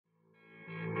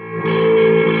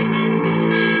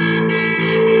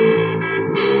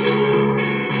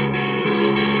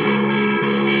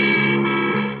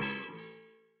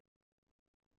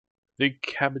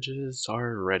cabbages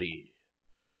are ready.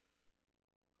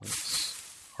 Let's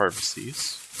harvest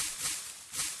these.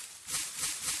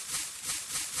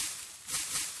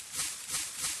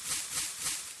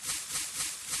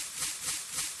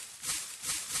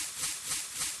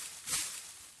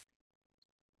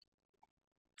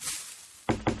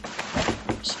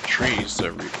 Some trees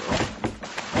to regrow.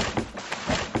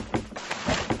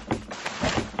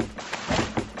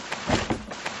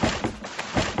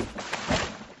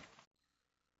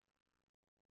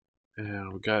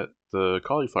 And we got the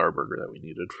cauliflower burger that we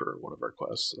needed for one of our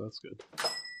quests, so that's good.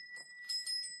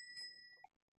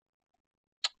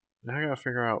 Now I gotta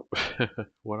figure out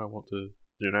what I want to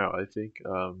do now. I think,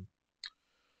 so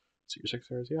your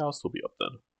 6 hours? Yeah, I'll still be up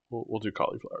then. We'll do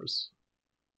cauliflowers.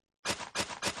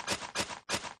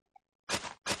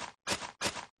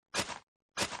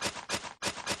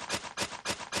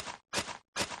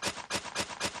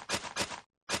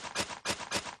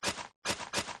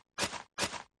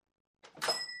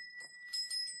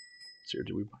 So,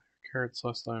 did we buy carrots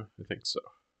last time? I think so.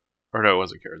 Or no, it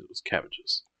wasn't carrots, it was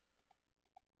cabbages.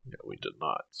 Yeah, we did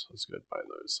not. So let's go buy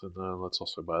those. And then let's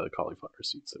also buy the cauliflower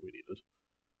seeds that we needed.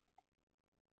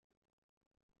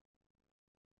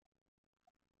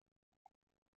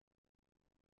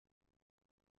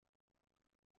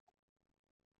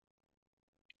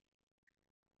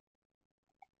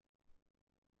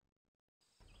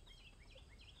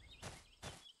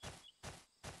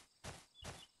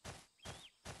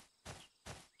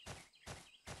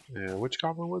 And which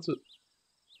goblin was it?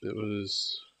 It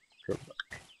was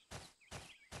Drovnak.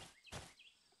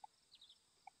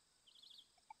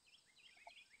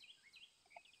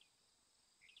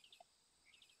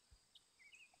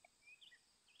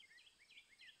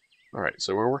 Alright,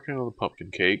 so we're working on the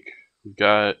pumpkin cake. We've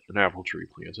got an apple tree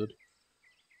planted.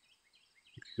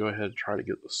 We could go ahead and try to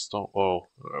get the stone. Oh,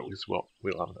 at least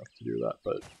we don't have enough to do that,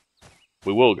 but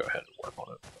we will go ahead and work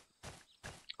on it.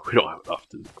 We don't have enough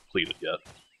to complete it yet.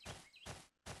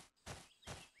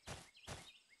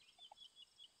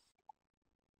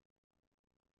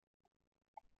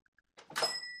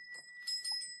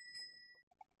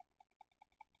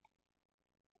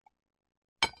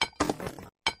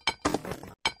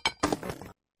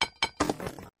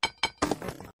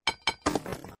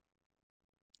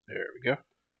 There we go.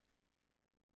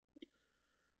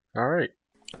 Alright.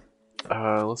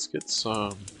 Let's get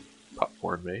some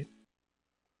popcorn made.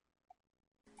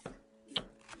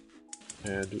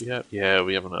 And do we have... Yeah,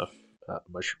 we have enough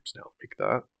mushrooms now to make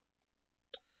that.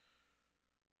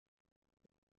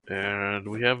 And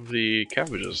we have the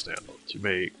cabbages now to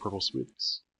make purple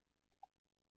smoothies.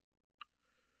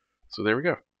 So there we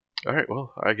go. Alright,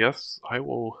 well, I guess I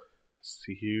will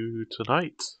see you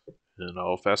tonight. And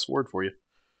I'll fast forward for you.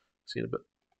 See you in a bit.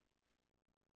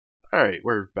 Alright,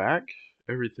 we're back.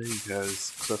 Everything has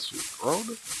successfully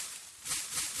grown.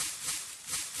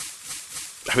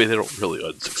 I mean, they don't really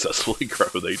unsuccessfully grow,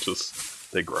 they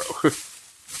grow.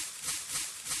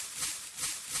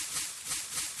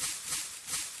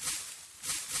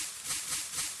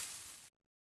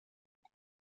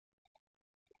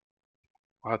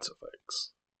 Lots of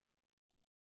things.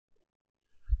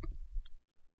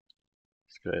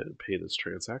 Let's go ahead and pay this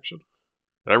transaction.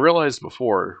 And I realized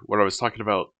before, when I was talking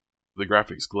about the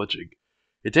graphics glitching,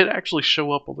 it did actually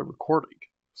show up on the recording.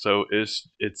 So it's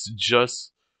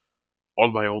just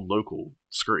on my own local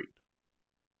screen.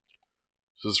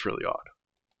 So this is really odd.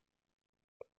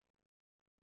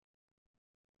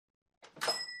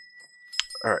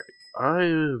 Alright,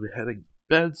 I'm heading to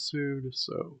bed soon,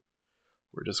 so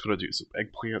we're just gonna do some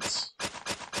eggplants.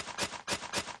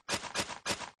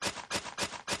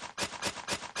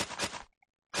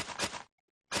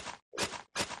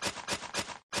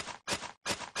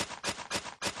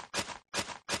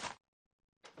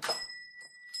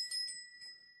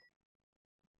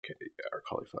 Okay, yeah, our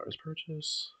cauliflower's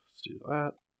purchased. Let's do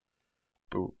that.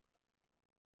 Boom.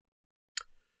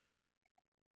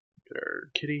 Get our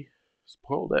kitty.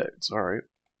 Spoiled eggs, alright.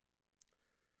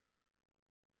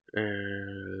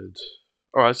 And...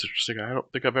 oh, that's interesting. I don't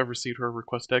think I've ever seen her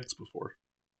request eggs before.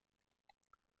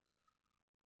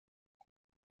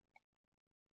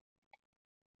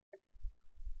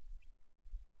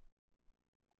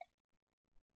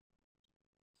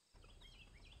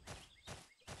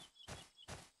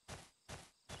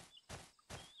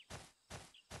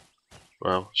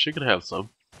 Well, she can have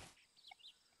some.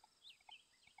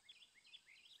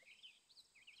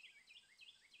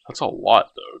 That's a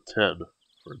lot, though. 10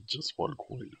 for just one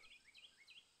coin.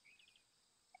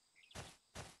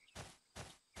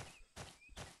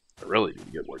 I really need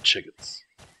to get more chickens.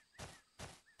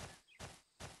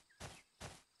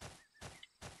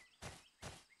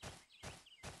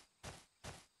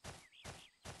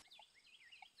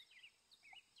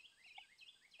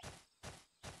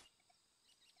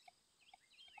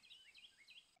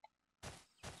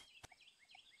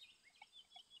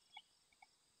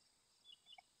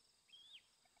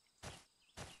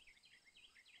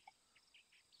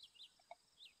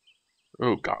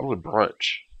 Oh, Goblin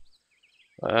Brunch.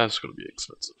 That's going to be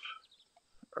expensive.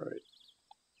 Alright.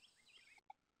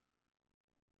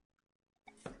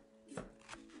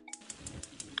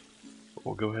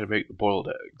 We'll go ahead and make the boiled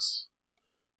eggs.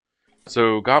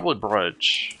 So, Goblin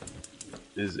Brunch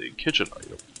is a kitchen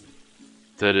item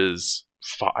that is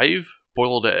 5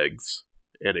 boiled eggs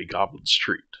and a Goblin's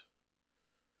Treat.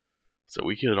 So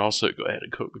we can also go ahead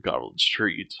and cook the Goblin's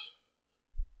Treat.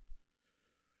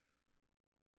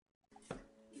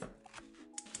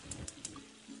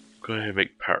 Go ahead and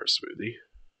make power smoothie.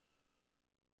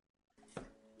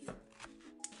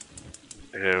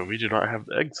 And we do not have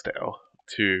the eggs now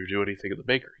to do anything in the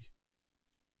bakery.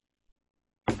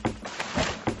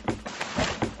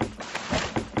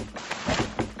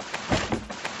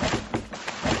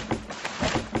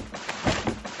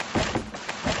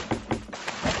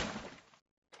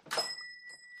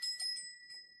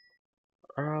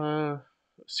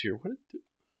 Let's see here. What did it?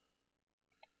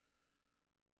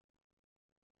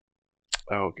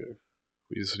 Oh, okay.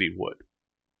 We just need wood.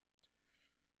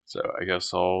 So I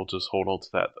guess I'll just hold on to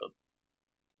that then.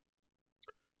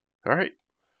 Alright.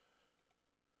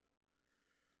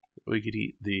 We could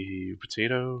eat the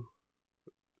potato,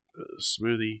 the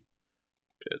smoothie,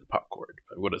 and the popcorn.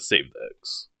 I'm going to save the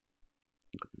eggs.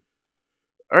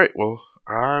 Alright, well,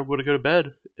 I'm going to go to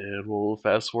bed, and we'll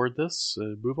fast forward this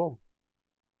and move on.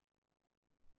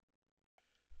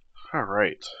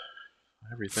 Alright.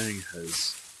 Everything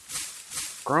has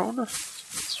grown.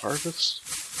 Let's harvest.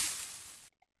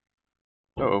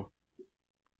 Uh-oh.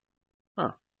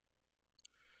 Huh.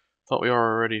 Thought we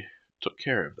already took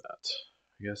care of that.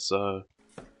 I guess, we'll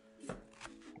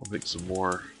make some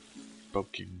more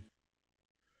pumpkin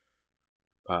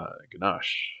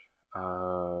ganache.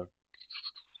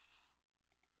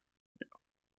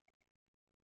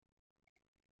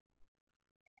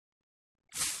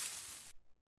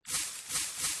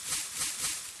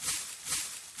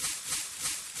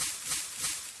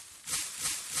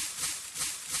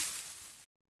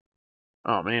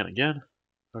 Oh man, again?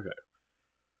 Okay.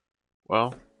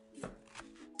 Well,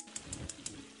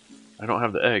 I don't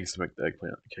have the eggs to make the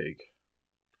eggplant cake.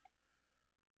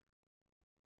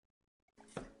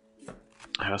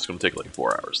 That's gonna take like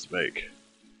 4 hours to make.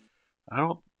 I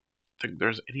don't think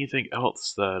there's anything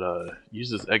else that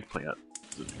uses eggplant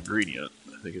as an ingredient.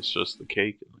 I think it's just the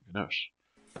cake and the ganache.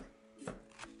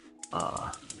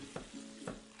 Yeah.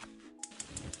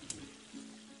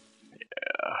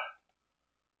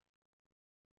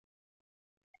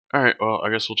 Alright, well, I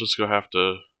guess we'll just go have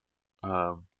to,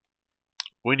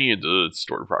 we need to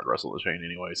store progress on the chain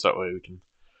anyway, so that way we can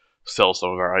sell some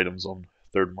of our items on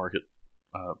third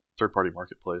party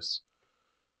marketplace.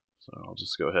 So I'll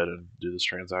just go ahead and do this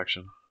transaction.